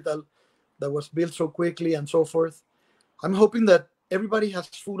new hospital that was built so quickly and so forth. I'm hoping that everybody has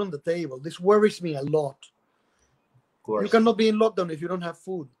food on the table. This worries me a lot. Of course. You cannot be in lockdown if you don't have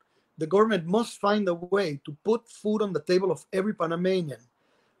food. The government must find a way to put food on the table of every Panamanian.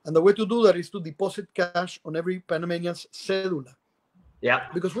 And the way to do that is to deposit cash on every Panamanian's cédula. Yeah.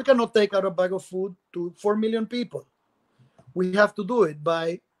 Because we cannot take out a bag of food to 4 million people. We have to do it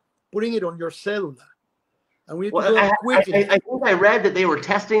by putting it on your cédula. And we need to do it quickly. I think I read that they were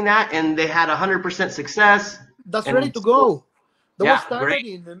testing that and they had 100% success. That's ready to go.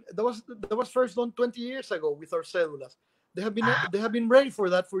 That was first done 20 years ago with our cédulas. They have been ready for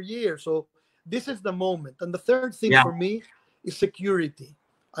that for years. So this is the moment. And the third thing for me is security.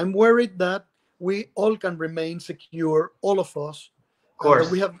 I'm worried that we all can remain secure, all of us. Of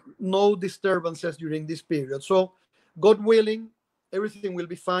course. We have no disturbances during this period. So God willing, everything will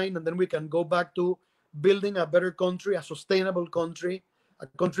be fine. And then we can go back to building a better country, a sustainable country, a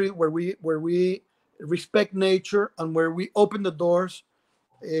country where we respect nature and where we open the doors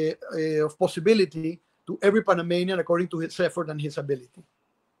of possibility to every Panamanian according to his effort and his ability.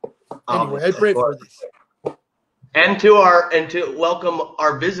 Anyway, I pray for this. And to welcome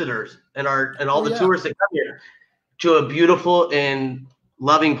our visitors and all the tourists that come here to a beautiful and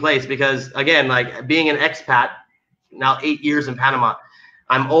loving place. Because again, like being an expat, now 8 years in Panama,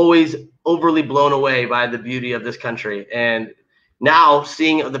 I'm always overly blown away by the beauty of this country. And now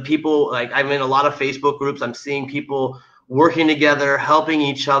seeing the people, like I'm in a lot of Facebook groups, I'm seeing people working together, helping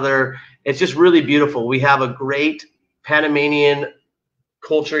each other. It's just really beautiful. We have a great Panamanian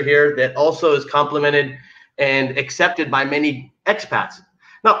culture here that also is complemented and accepted by many expats.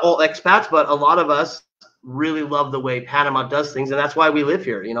 Not all expats, but a lot of us really love the way Panama does things, and that's why we live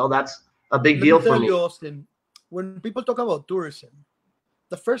here. You know, that's a big deal for me. Let me tell you, Austin, when people talk about tourism,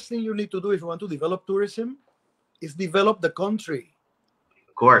 the first thing you need to do if you want to develop tourism is develop the country.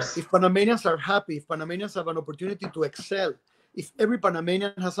 Of course. If Panamanians are happy, if Panamanians have an opportunity to excel, if every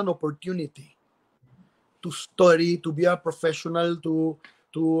Panamanian has an opportunity to study, to be a professional,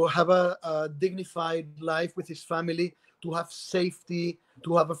 to have a dignified life with his family, to have safety,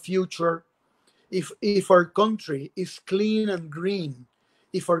 to have a future. If our country is clean and green,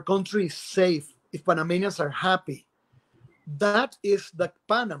 if our country is safe, if Panamanians are happy, that is the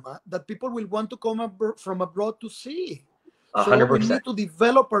Panama that people will want to come from abroad to see. 100%. So we need to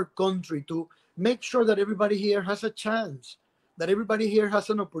develop our country to make sure that everybody here has a chance, that everybody here has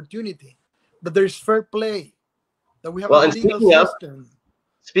an opportunity, that there is fair play, that we have a legal system.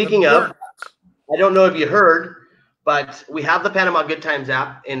 Speaking of, I don't know if you heard, but we have the Panama Good Times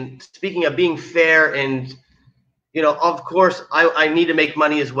app. And speaking of being fair and, you know, of course, I need to make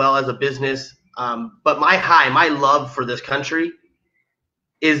money as well as a business. But my love for this country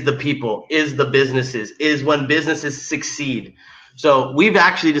is the people, is the businesses, is when businesses succeed. So we've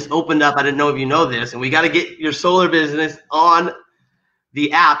actually just opened up, I didn't know if you know this, and we got to get your solar business on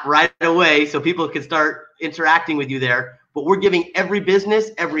the app right away so people can start interacting with you there. But we're giving every business,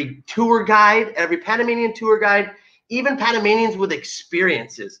 every tour guide, every Panamanian tour guide, even Panamanians with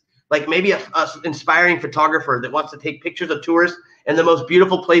experiences, like maybe a inspiring photographer that wants to take pictures of tourists and the most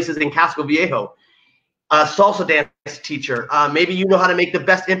beautiful places in Casco Viejo, a salsa dance teacher, maybe you know how to make the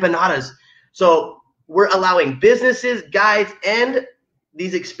best empanadas. So we're allowing businesses, guides, and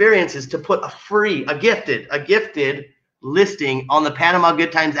these experiences to put a gifted listing on the Panama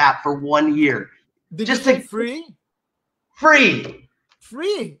Good Times app for 1 year. Did you say free? Free.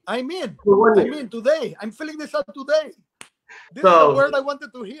 I'm in today. I'm filling this out today. This is the word I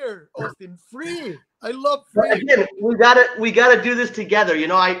wanted to hear, Austin. Free. I love free. Again, we gotta do this together. You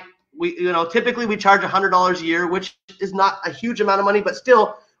know, typically we charge $100 a year, which is not a huge amount of money, but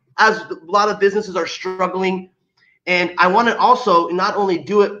still, as a lot of businesses are struggling. And I want to also not only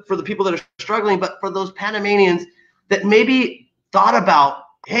do it for the people that are struggling, but for those Panamanians that maybe thought about,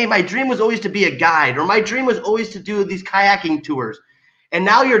 hey, my dream was always to be a guide, or my dream was always to do these kayaking tours. And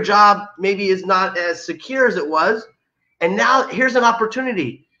now your job maybe is not as secure as it was. And now here's an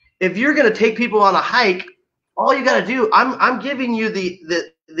opportunity. If you're going to take people on a hike, all you got to do, I'm giving you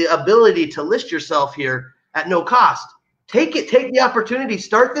the ability to list yourself here at no cost. Take the opportunity,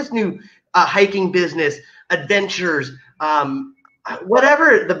 start this new hiking business, adventures,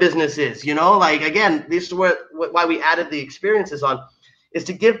 whatever the business is, you know, like, again, this is why we added the experiences on, is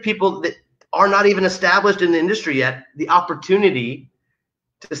to give people that are not even established in the industry yet the opportunity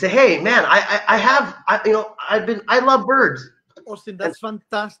to say, hey, man, I love birds. Austin, that's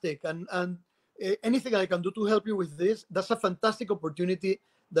fantastic. And anything I can do to help you with this, that's a fantastic opportunity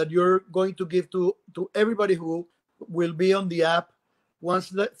that you're going to give to everybody who will be on the app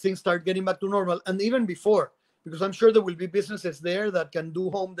once things start getting back to normal, and even before, because I'm sure there will be businesses there that can do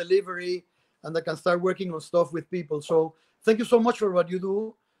home delivery and that can start working on stuff with people. So thank you so much for what you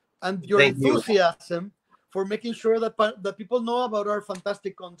do and your enthusiasm for making sure that people know about our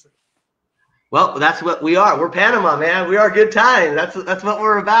fantastic country. Well, that's what we are. We're Panama, man. We are good times. That's what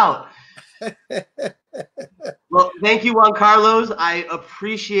we're about. Well, thank you, Juan Carlos. I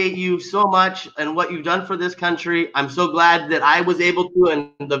appreciate you so much and what you've done for this country. I'm so glad that I was able to,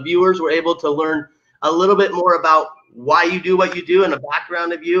 and the viewers were able to learn a little bit more about why you do what you do and the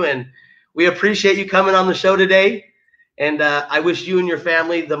background of you. And we appreciate you coming on the show today. And I wish you and your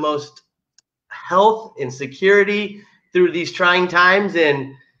family the most health and security through these trying times.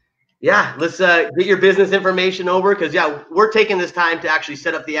 And yeah, let's get your business information over, because yeah, we're taking this time to actually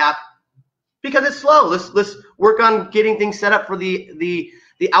set up the app because it's slow. Let's work on getting things set up for the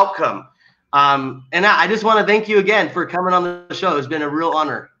outcome. And I just want to thank you again for coming on the show. It's been a real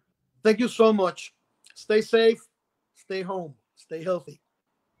honor. Thank you so much. Stay safe, stay home, stay healthy.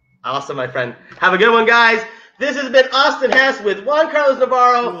 Awesome, my friend. Have a good one, guys. This has been Austin Hess with Juan Carlos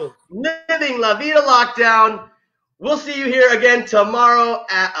Navarro, living La Vida Lockdown. We'll see you here again tomorrow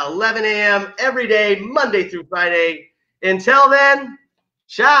at 11 a.m. every day, Monday through Friday. Until then,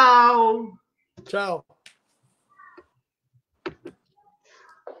 ciao. Ciao.